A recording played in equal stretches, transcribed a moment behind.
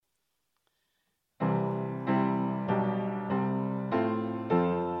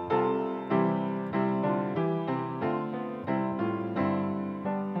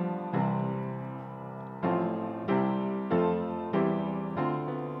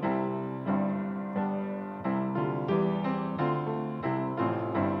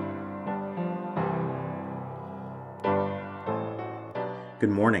Good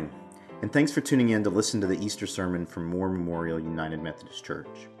morning, and thanks for tuning in to listen to the Easter sermon from Moore Memorial United Methodist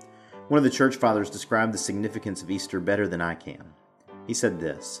Church. One of the church fathers described the significance of Easter better than I can. He said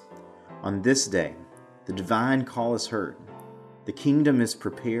this: "On this day, the divine call is heard, the kingdom is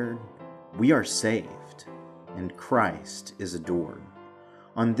prepared, we are saved, and Christ is adored.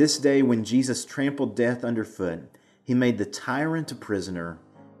 On this day, when Jesus trampled death underfoot, he made the tyrant a prisoner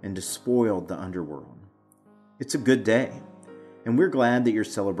and despoiled the underworld. It's a good day, and we're glad that you're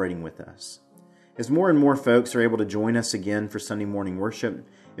celebrating with us. As more and more folks are able to join us again for Sunday morning worship,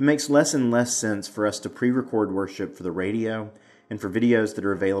 it makes less and less sense for us to pre-record worship for the radio and for videos that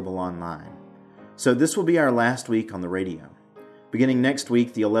are available online. So this will be our last week on the radio. Beginning next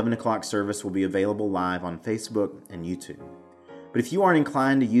week, the 11 o'clock service will be available live on Facebook and YouTube. But if you aren't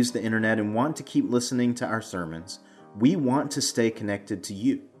inclined to use the internet and want to keep listening to our sermons, we want to stay connected to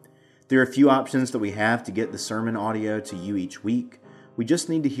you. There are a few options that we have to get the sermon audio to you each week. We just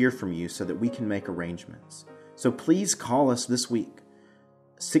need to hear from you so that we can make arrangements. So please call us this week.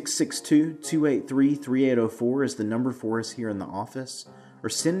 662-283-3804 is the number for us here in the office. Or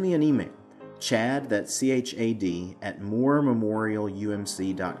send me an email, Chad, that's CHAD, at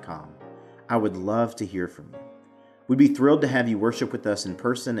moorememorialumc.com. I would love to hear from you. We'd be thrilled to have you worship with us in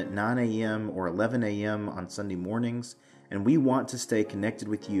person at 9 a.m. or 11 a.m. on Sunday mornings, and we want to stay connected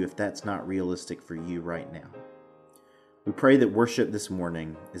with you if that's not realistic for you right now. We pray that worship this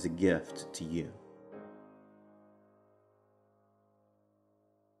morning is a gift to you.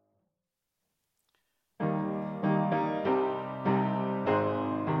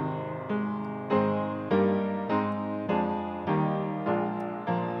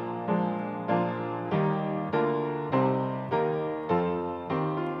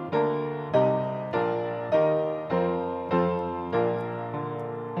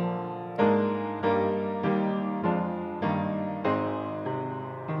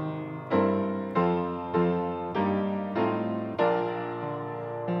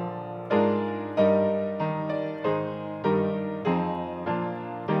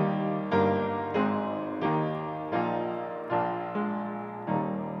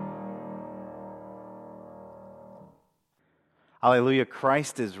 Alleluia,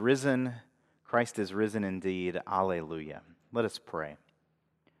 Christ is risen. Christ is risen indeed. Alleluia. Let us pray.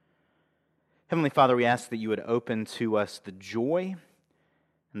 Heavenly Father, we ask that you would open to us the joy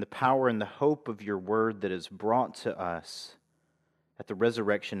and the power and the hope of your word that is brought to us at the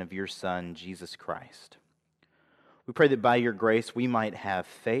resurrection of your Son, Jesus Christ. We pray that by your grace we might have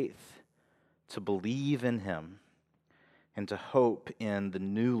faith to believe in him and to hope in the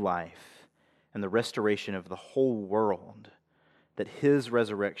new life and the restoration of the whole world that his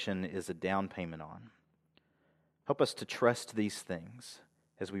resurrection is a down payment on. Help us to trust these things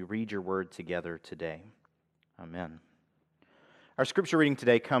as we read your word together today. Amen. Our scripture reading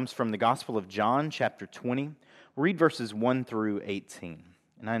today comes from the Gospel of John, chapter 20. We'll read verses 1 through 18,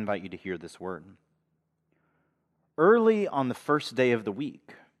 and I invite you to hear this word. Early on the first day of the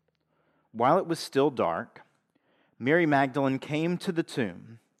week, while it was still dark, Mary Magdalene came to the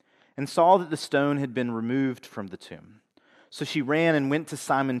tomb and saw that the stone had been removed from the tomb. So she ran and went to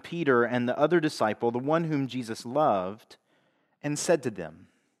Simon Peter and the other disciple, the one whom Jesus loved, and said to them,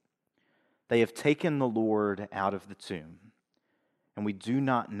 "They have taken the Lord out of the tomb, and we do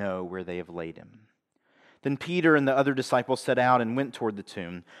not know where they have laid him." Then Peter and the other disciple set out and went toward the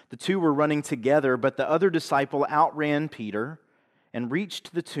tomb. The two were running together, but the other disciple outran Peter and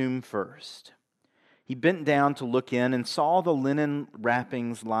reached the tomb first. He bent down to look in and saw the linen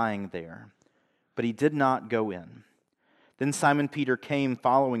wrappings lying there, but he did not go in. Then Simon Peter came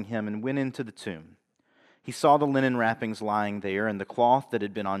following him and went into the tomb. He saw the linen wrappings lying there and the cloth that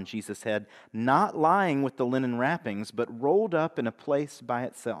had been on Jesus' head, not lying with the linen wrappings, but rolled up in a place by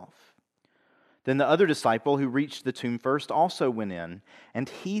itself. Then the other disciple who reached the tomb first also went in, and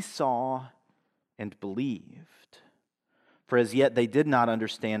he saw and believed. For as yet they did not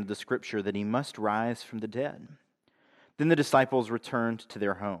understand the scripture that he must rise from the dead. Then the disciples returned to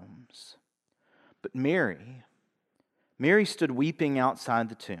their homes. But Mary stood weeping outside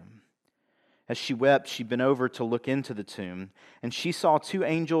the tomb. As she wept, she bent over to look into the tomb, and she saw two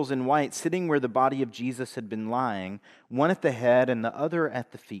angels in white sitting where the body of Jesus had been lying, one at the head and the other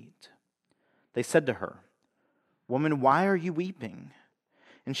at the feet. They said to her, "Woman, why are you weeping?"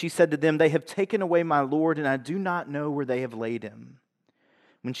 And she said to them, "They have taken away my Lord, and I do not know where they have laid him."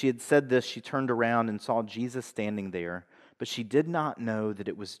 When she had said this, she turned around and saw Jesus standing there, but she did not know that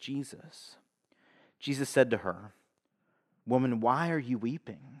it was Jesus. Jesus said to her, "Woman, why are you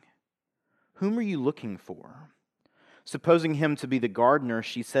weeping? Whom are you looking for?" Supposing him to be the gardener,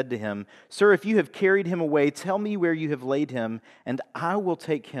 she said to him, "Sir, if you have carried him away, tell me where you have laid him, and I will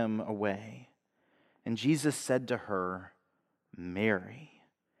take him away." And Jesus said to her, "Mary."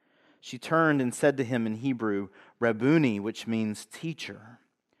 She turned and said to him in Hebrew, "Rabboni," which means teacher.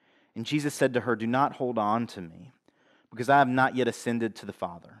 And Jesus said to her, "Do not hold on to me, because I have not yet ascended to the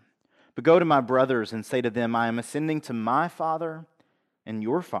Father. But go to my brothers and say to them, I am ascending to my Father and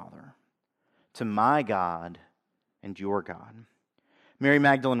your Father, to my God and your God." Mary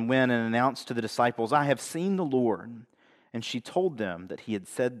Magdalene went and announced to the disciples, "I have seen the Lord." And she told them that he had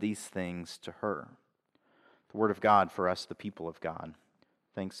said these things to her. The word of God for us, the people of God.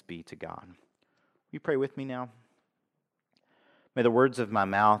 Thanks be to God. Will you pray with me now? May the words of my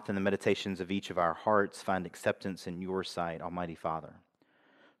mouth and the meditations of each of our hearts find acceptance in your sight, Almighty Father.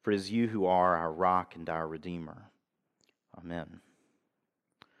 For it is you who are our rock and our Redeemer. Amen.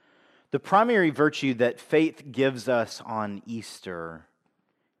 The primary virtue that faith gives us on Easter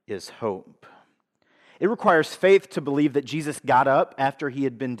is hope. It requires faith to believe that Jesus got up after he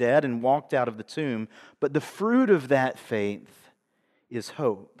had been dead and walked out of the tomb, but the fruit of that faith is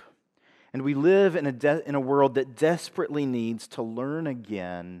hope. And we live in a world that desperately needs to learn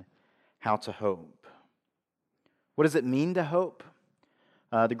again how to hope. What does it mean to hope?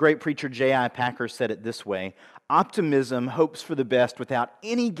 The great preacher J.I. Packer said it this way: optimism hopes for the best without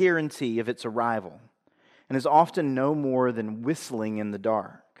any guarantee of its arrival, and is often no more than whistling in the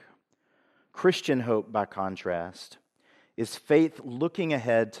dark. Christian hope, by contrast, is faith looking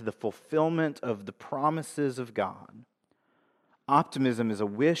ahead to the fulfillment of the promises of God. Optimism is a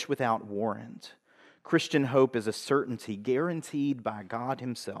wish without warrant. Christian hope is a certainty guaranteed by God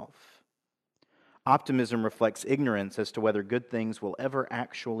Himself. Optimism reflects ignorance as to whether good things will ever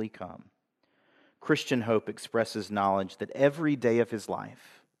actually come. Christian hope expresses knowledge that every day of his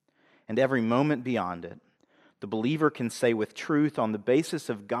life and every moment beyond it, the believer can say with truth on the basis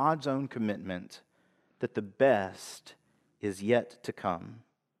of God's own commitment that the best is yet to come.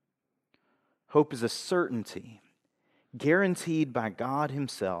 Hope is a certainty guaranteed by God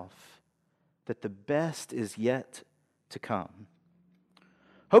Himself that the best is yet to come.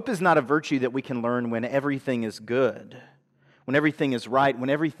 Hope is not a virtue that we can learn when everything is good, when everything is right, when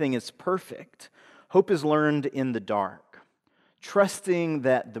everything is perfect. Hope is learned in the dark, trusting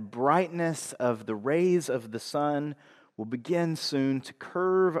that the brightness of the rays of the sun will begin soon to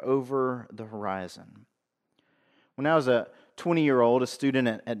curve over the horizon. When I was a 20-year-old, a student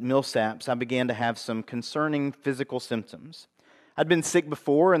at Millsaps, I began to have some concerning physical symptoms. I'd been sick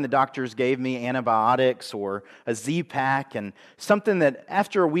before, and the doctors gave me antibiotics or a Z-Pack, and something that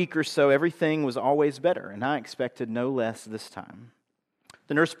after a week or so, everything was always better, and I expected no less this time.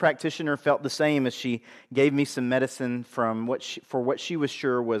 The nurse practitioner felt the same as she gave me some medicine for what she was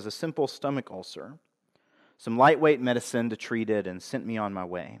sure was a simple stomach ulcer, some lightweight medicine to treat it, and sent me on my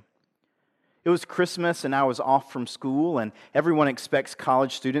way. It was Christmas, and I was off from school, and everyone expects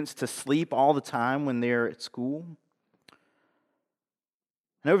college students to sleep all the time when they're at school.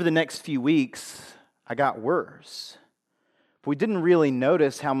 And over the next few weeks, I got worse. But we didn't really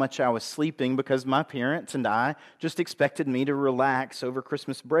notice how much I was sleeping because my parents and I just expected me to relax over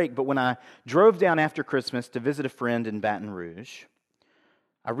Christmas break. But when I drove down after Christmas to visit a friend in Baton Rouge,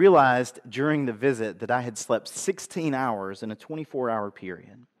 I realized during the visit that I had slept 16 hours in a 24-hour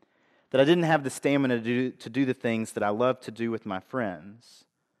period, that I didn't have the stamina to do the things that I love to do with my friends.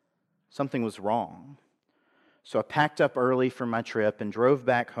 Something was wrong. So I packed up early for my trip and drove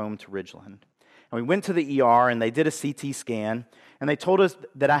back home to Ridgeland. And we went to the ER, and they did a CT scan, and they told us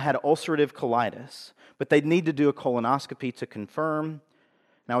that I had ulcerative colitis, but they'd need to do a colonoscopy to confirm.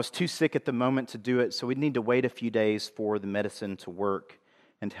 And I was too sick at the moment to do it, so we'd need to wait a few days for the medicine to work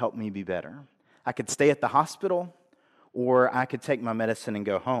and help me be better. I could stay at the hospital, or I could take my medicine and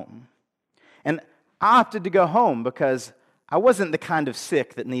go home. And I opted to go home because I wasn't the kind of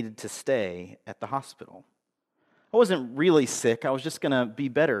sick that needed to stay at the hospital. I wasn't really sick. I was just going to be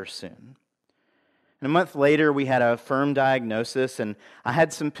better soon. And a month later, we had a firm diagnosis, and I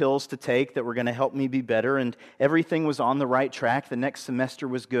had some pills to take that were going to help me be better, and everything was on the right track. The next semester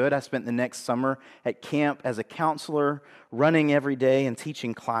was good. I spent the next summer at camp as a counselor, running every day and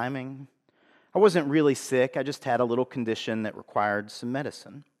teaching climbing. I wasn't really sick. I just had a little condition that required some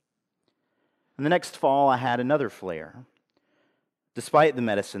medicine. And the next fall, I had another flare, despite the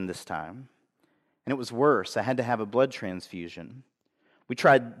medicine this time. And it was worse. I had to have a blood transfusion. We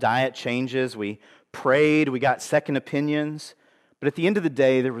tried diet changes, we prayed, we got second opinions, but at the end of the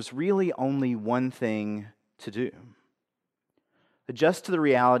day, there was really only one thing to do. Adjust to the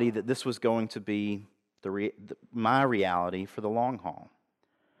reality that this was going to be my reality for the long haul.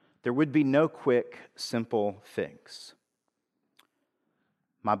 There would be no quick, simple fix.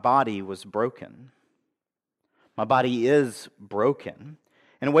 my body was broken. My body is broken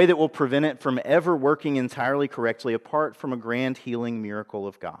in a way that will prevent it from ever working entirely correctly apart from a grand healing miracle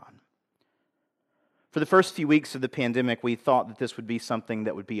of God. For the first few weeks of the pandemic, we thought that this would be something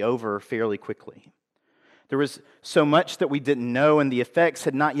that would be over fairly quickly. There was so much that we didn't know, and the effects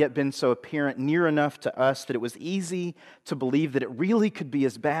had not yet been so apparent near enough to us that it was easy to believe that it really could be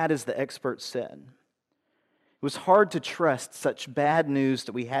as bad as the experts said. It was hard to trust such bad news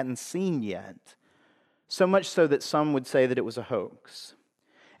that we hadn't seen yet, so much so that some would say that it was a hoax.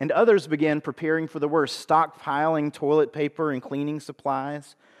 And others began preparing for the worst, stockpiling toilet paper and cleaning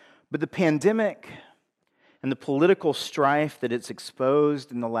supplies. But the pandemic and the political strife that it's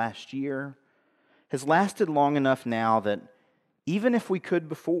exposed in the last year has lasted long enough now that even if we could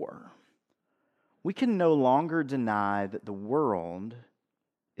before, we can no longer deny that the world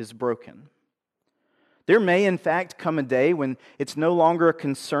is broken. There may, in fact, come a day when it's no longer a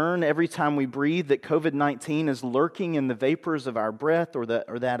concern every time we breathe that COVID-19 is lurking in the vapors of our breath or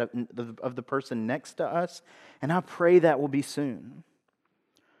that of the person next to us, and I pray that will be soon.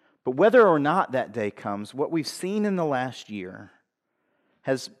 But whether or not that day comes, what we've seen in the last year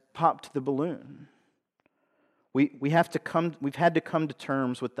has popped the balloon. We've had to come to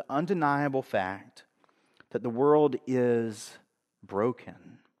terms with the undeniable fact that the world is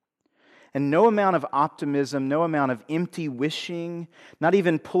broken. And no amount of optimism, no amount of empty wishing, not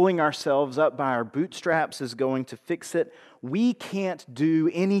even pulling ourselves up by our bootstraps is going to fix it. We can't do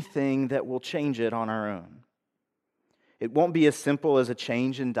anything that will change it on our own. It won't be as simple as a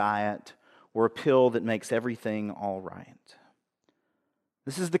change in diet or a pill that makes everything all right.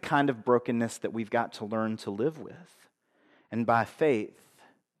 This is the kind of brokenness that we've got to learn to live with. And by faith,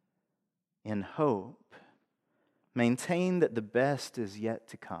 in hope, maintain that the best is yet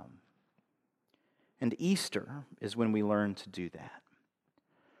to come. And Easter is when we learn to do that.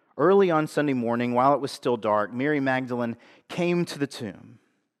 Early on Sunday morning, while it was still dark, Mary Magdalene came to the tomb.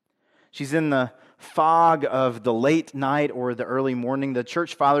 She's in the fog of the late night or the early morning. The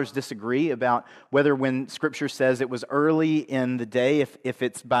church fathers disagree about whether when Scripture says it was early in the day, if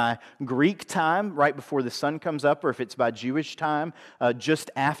it's by Greek time, right before the sun comes up, or if it's by Jewish time,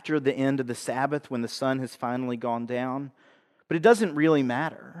 just after the end of the Sabbath when the sun has finally gone down. But it doesn't really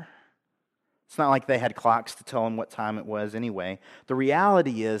matter. It's not like they had clocks to tell them what time it was anyway. The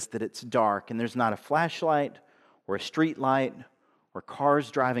reality is that it's dark and there's not a flashlight or a street light or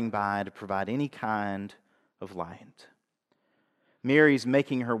cars driving by to provide any kind of light. Mary's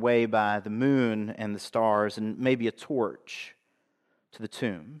making her way by the moon and the stars and maybe a torch to the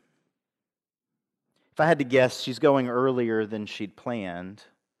tomb. If I had to guess, she's going earlier than she'd planned.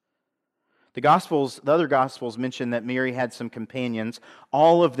 The other Gospels mention that Mary had some companions.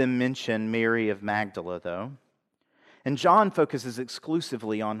 All of them mention Mary of Magdala, though. And John focuses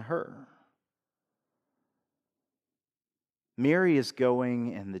exclusively on her. Mary is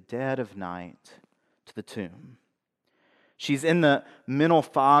going in the dead of night to the tomb. She's in the mental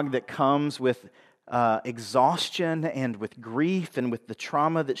fog that comes with exhaustion and with grief and with the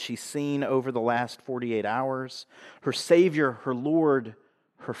trauma that she's seen over the last 48 hours. Her Savior, her Lord,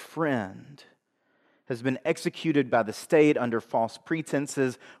 her friend, has been executed by the state under false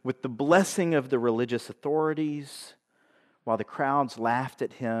pretenses with the blessing of the religious authorities, while the crowds laughed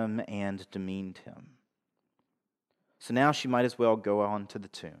at him and demeaned him. So now she might as well go on to the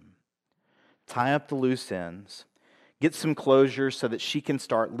tomb, tie up the loose ends, get some closure so that she can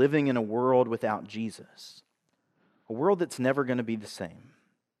start living in a world without Jesus, a world that's never going to be the same,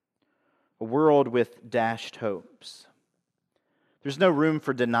 a world with dashed hopes. There's no room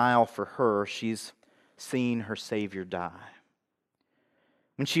for denial for her. She's seen her Savior die.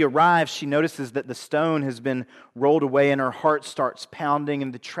 When she arrives, she notices that the stone has been rolled away and her heart starts pounding,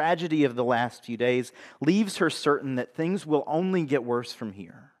 and the tragedy of the last few days leaves her certain that things will only get worse from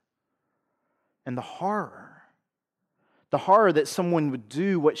here. And the horror that someone would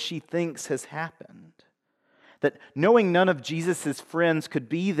do what she thinks has happened, that knowing none of Jesus' friends could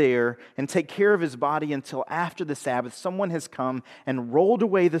be there and take care of his body until after the Sabbath, someone has come and rolled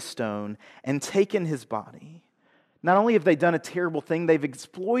away the stone and taken his body. Not only have they done a terrible thing, they've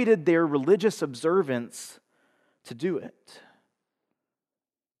exploited their religious observance to do it.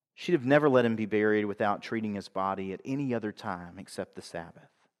 She'd have never let him be buried without treating his body at any other time except the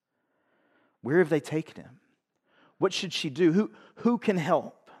Sabbath. Where have they taken him? What should she do? Who can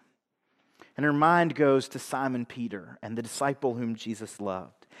help? And her mind goes to Simon Peter and the disciple whom Jesus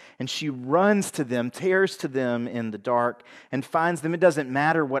loved. And she runs to them, tears to them in the dark, and finds them. It doesn't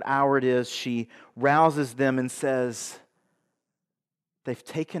matter what hour it is. She rouses them and says, "They've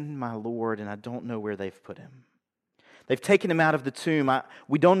taken my Lord, and I don't know where they've put him." They've taken him out of the tomb.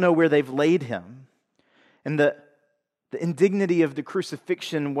 We don't know where they've laid him. And the indignity of the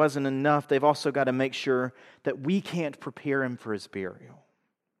crucifixion wasn't enough. They've also got to make sure that we can't prepare him for his burial.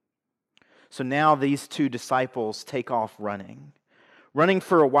 So now these two disciples take off running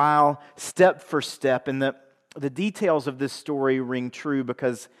for a while, step for step. And the details of this story ring true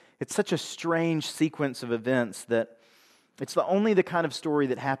because it's such a strange sequence of events that it's only the kind of story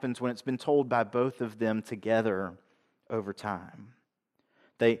that happens when it's been told by both of them together over time.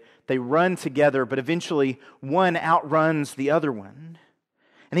 They run together, but eventually one outruns the other one.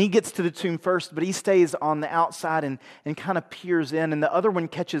 And he gets to the tomb first, but he stays on the outside and kind of peers in. And the other one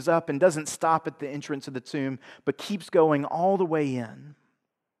catches up and doesn't stop at the entrance of the tomb, but keeps going all the way in.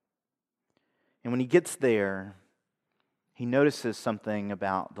 And when he gets there, he notices something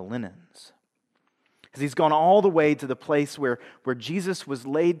about the linens. Because he's gone all the way to the place where Jesus was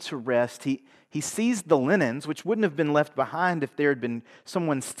laid to rest. He sees the linens, which wouldn't have been left behind if there had been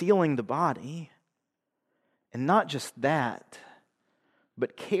someone stealing the body. And not just that,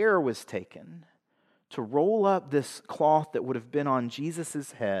 but care was taken to roll up this cloth that would have been on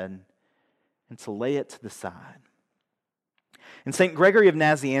Jesus' head and to lay it to the side. And St. Gregory of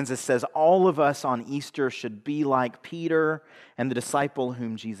Nazianzus says all of us on Easter should be like Peter and the disciple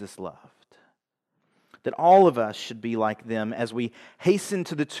whom Jesus loved. That all of us should be like them as we hasten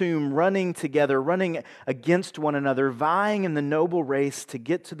to the tomb, running together, running against one another, vying in the noble race to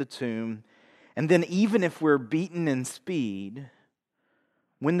get to the tomb. And then even if we're beaten in speed,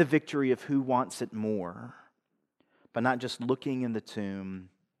 win the victory of who wants it more by not just looking in the tomb,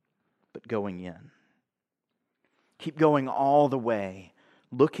 but going in. Keep going all the way,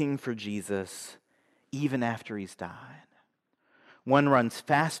 looking for Jesus, even after he's died. One runs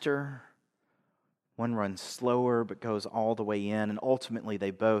faster, one runs slower, but goes all the way in, and ultimately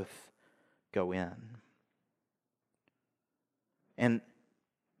they both go in. And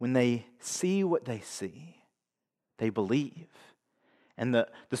when they see what they see, they believe. And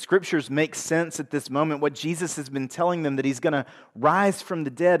the scriptures make sense at this moment. What Jesus has been telling them, that he's going to rise from the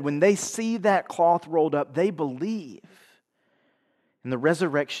dead. When they see that cloth rolled up, they believe. In the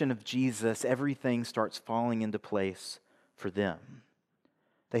resurrection of Jesus, everything starts falling into place for them.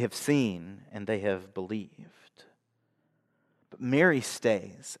 They have seen and they have believed. But Mary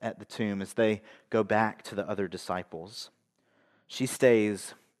stays at the tomb as they go back to the other disciples. She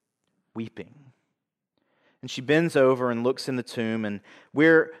stays weeping. And she bends over and looks in the tomb, and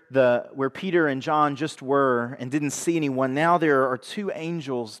where Peter and John just were and didn't see anyone, now there are two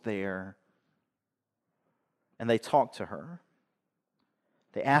angels there. And they talk to her.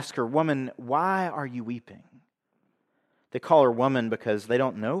 They ask her, "Woman, why are you weeping?" They call her woman because they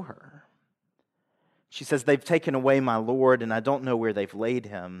don't know her. She says, "They've taken away my Lord, and I don't know where they've laid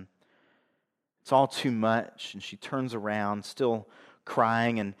him. It's all too much." And she turns around, still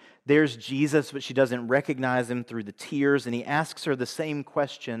crying, and there's Jesus, but she doesn't recognize him through the tears, and he asks her the same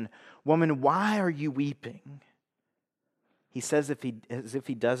question, "Woman, why are you weeping?" He says as if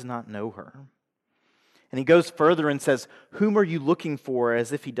he does not know her. And he goes further and says, "Whom are you looking for?"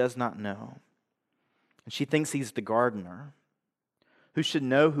 as if he does not know. And she thinks he's the gardener, who should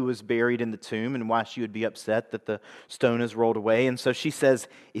know who was buried in the tomb and why she would be upset that the stone is rolled away. And so she says,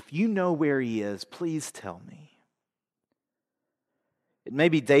 "If you know where he is, please tell me." It may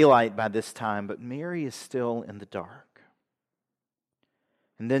be daylight by this time, but Mary is still in the dark.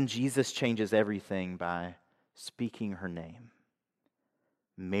 And then Jesus changes everything by speaking her name.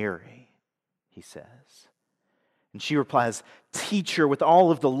 "Mary," he says. And she replies, "Teacher," with all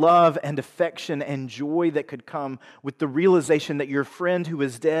of the love and affection and joy that could come with the realization that your friend who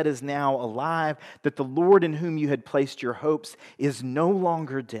is dead is now alive, that the Lord in whom you had placed your hopes is no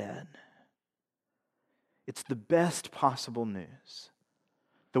longer dead. It's the best possible news.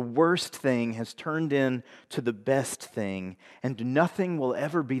 The worst thing has turned into the best thing, and nothing will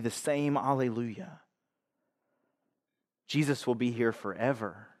ever be the same. Alleluia. Jesus will be here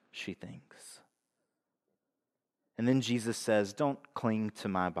forever, she thinks. And then Jesus says, "Don't cling to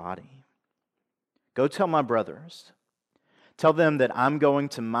my body. Go tell my brothers. Tell them that I'm going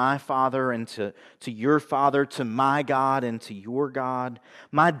to my Father and to your Father, to my God and to your God.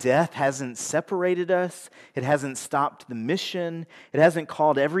 My death hasn't separated us. It hasn't stopped the mission. It hasn't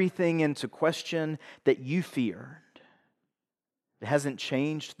called everything into question that you feared. It hasn't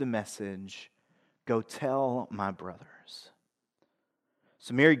changed the message. Go tell my brothers."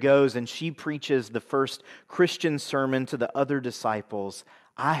 So Mary goes and she preaches the first Christian sermon to the other disciples.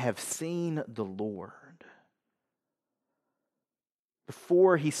 "I have seen the Lord."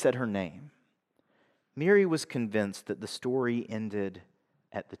 Before he said her name, Mary was convinced that the story ended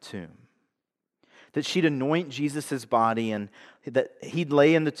at the tomb. that she'd anoint Jesus' body and that he'd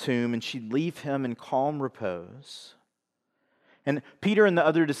lay in the tomb and she'd leave him in calm repose. And Peter and the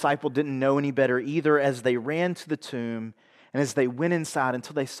other disciple didn't know any better either as they ran to the tomb and as they went inside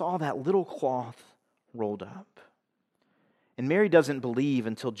until they saw that little cloth rolled up. And Mary doesn't believe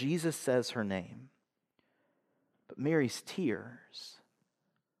until Jesus says her name. But Mary's tears,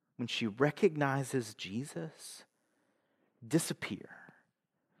 when she recognizes Jesus, disappear.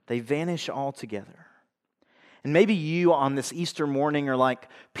 They vanish altogether. And maybe you on this Easter morning are like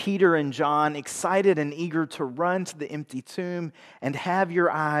Peter and John, excited and eager to run to the empty tomb and have your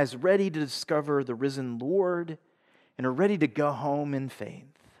eyes ready to discover the risen Lord and are ready to go home in faith.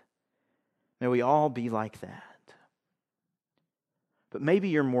 May we all be like that. But maybe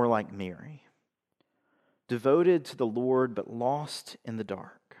you're more like Mary, devoted to the Lord but lost in the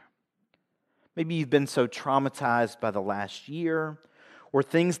dark. Maybe you've been so traumatized by the last year or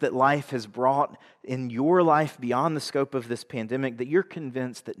things that life has brought in your life beyond the scope of this pandemic that you're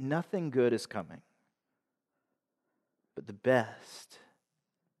convinced that nothing good is coming. But the best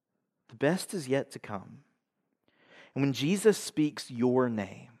is yet to come. And when Jesus speaks your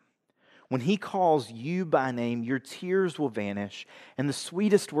name, when he calls you by name, your tears will vanish and the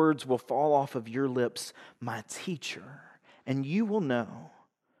sweetest words will fall off of your lips, my teacher, and you will know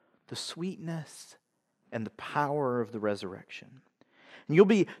the sweetness and the power of the resurrection. And you'll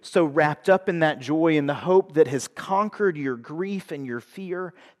be so wrapped up in that joy and the hope that has conquered your grief and your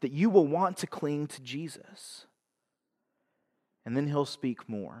fear that you will want to cling to Jesus. And then he'll speak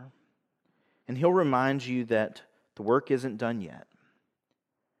more. And he'll remind you that the work isn't done yet.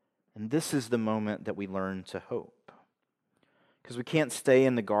 And this is the moment that we learn to hope. Because we can't stay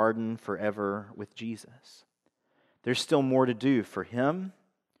in the garden forever with Jesus. There's still more to do for him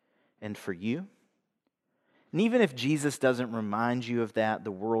and for you. And even if Jesus doesn't remind you of that,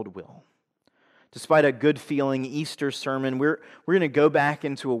 the world will. Despite a good-feeling Easter sermon, we're going to go back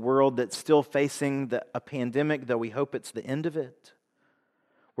into a world that's still facing a pandemic, though we hope it's the end of it,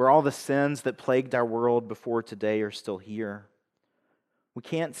 where all the sins that plagued our world before today are still here. We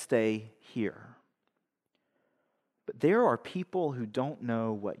can't stay here. But there are people who don't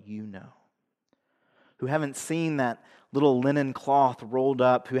know what you know, who haven't seen that little linen cloth rolled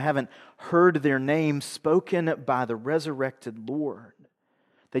up, who haven't heard their name spoken by the resurrected Lord.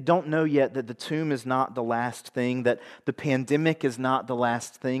 They don't know yet that the tomb is not the last thing, that the pandemic is not the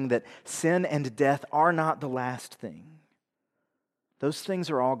last thing, that sin and death are not the last thing. Those things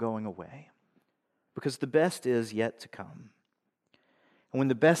are all going away because the best is yet to come. And when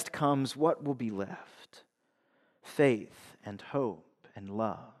the best comes, what will be left? Faith and hope and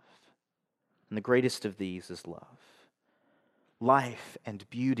love. And the greatest of these is love. Life and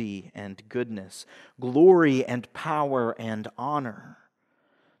beauty and goodness, glory and power and honor.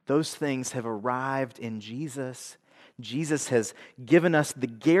 Those things have arrived in Jesus. Jesus has given us the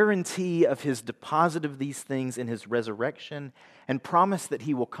guarantee of his deposit of these things in his resurrection and promised that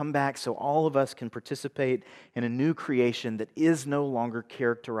he will come back so all of us can participate in a new creation that is no longer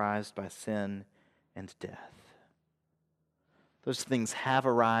characterized by sin and death. Those things have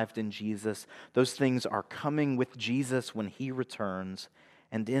arrived in Jesus. Those things are coming with Jesus when he returns.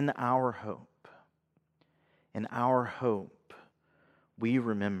 And in our hope, we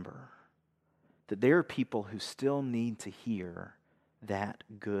remember that there are people who still need to hear that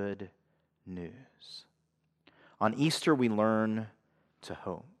good news. On Easter, we learn to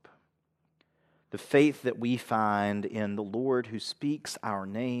hope. The faith that we find in the Lord who speaks our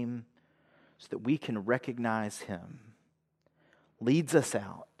name so that we can recognize him leads us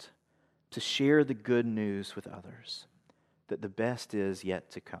out to share the good news with others, that the best is yet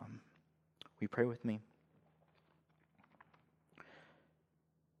to come. Will you pray with me?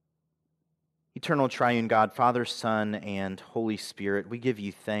 Eternal triune God, Father, Son, and Holy Spirit, we give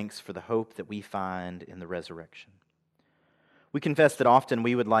you thanks for the hope that we find in the resurrection. We confess that often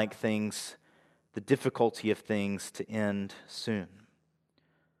we would like things, the difficulty of things, to end soon,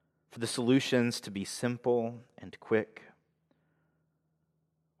 for the solutions to be simple and quick.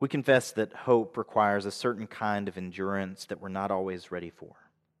 We confess that hope requires a certain kind of endurance that we're not always ready for.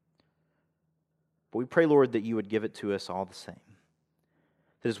 But we pray, Lord, that you would give it to us all the same.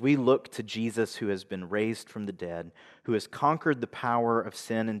 That as we look to Jesus who has been raised from the dead, who has conquered the power of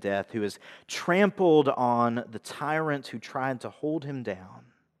sin and death, who has trampled on the tyrant who tried to hold him down,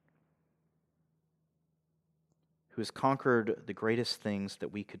 who has conquered the greatest things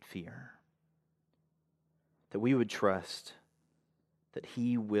that we could fear, that we would trust that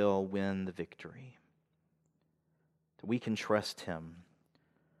he will win the victory, that we can trust him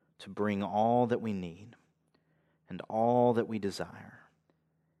to bring all that we need and all that we desire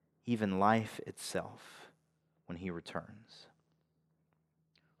even life itself, when he returns.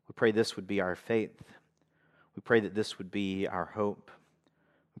 We pray this would be our faith. We pray that this would be our hope.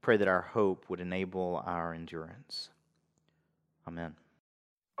 We pray that our hope would enable our endurance. Amen.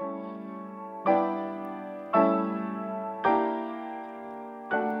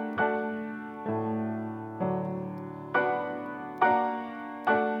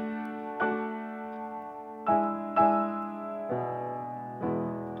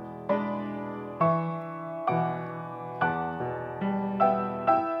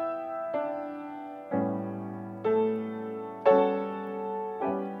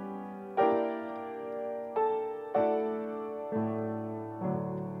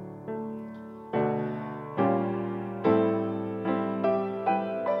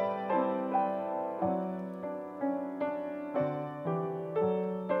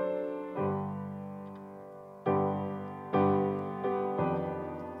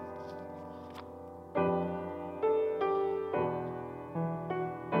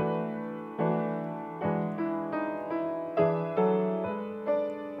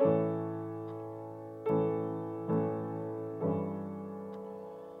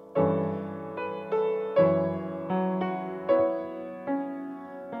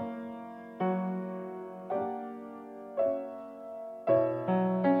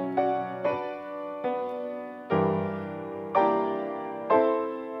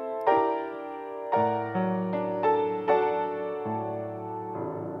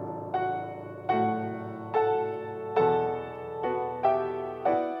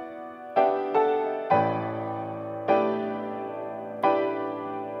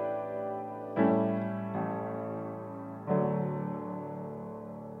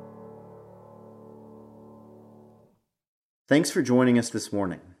 Thanks for joining us this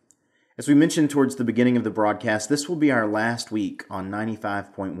morning. As we mentioned towards the beginning of the broadcast, this will be our last week on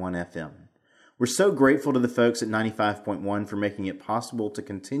 95.1 FM. We're so grateful to the folks at 95.1 for making it possible to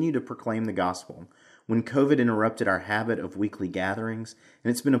continue to proclaim the gospel when COVID interrupted our habit of weekly gatherings,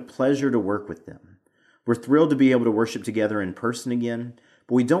 and it's been a pleasure to work with them. We're thrilled to be able to worship together in person again,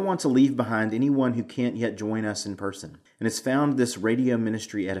 but we don't want to leave behind anyone who can't yet join us in person, and has found this radio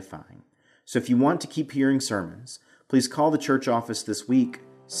ministry edifying. So if you want to keep hearing sermons, please call the church office this week,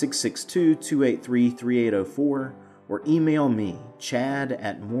 662-283-3804, or email me,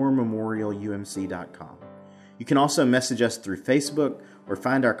 chad@moorememorialumc.com. You can also message us through Facebook or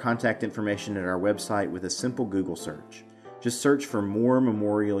find our contact information at our website with a simple Google search. Just search for Moore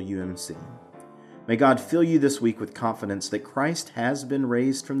Memorial UMC. May God fill you this week with confidence that Christ has been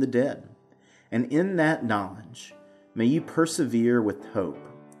raised from the dead. And in that knowledge, may you persevere with hope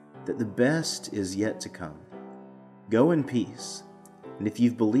that the best is yet to come. Go in peace, and if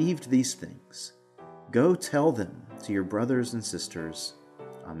you've believed these things, go tell them to your brothers and sisters.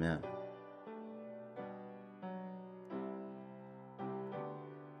 Amen.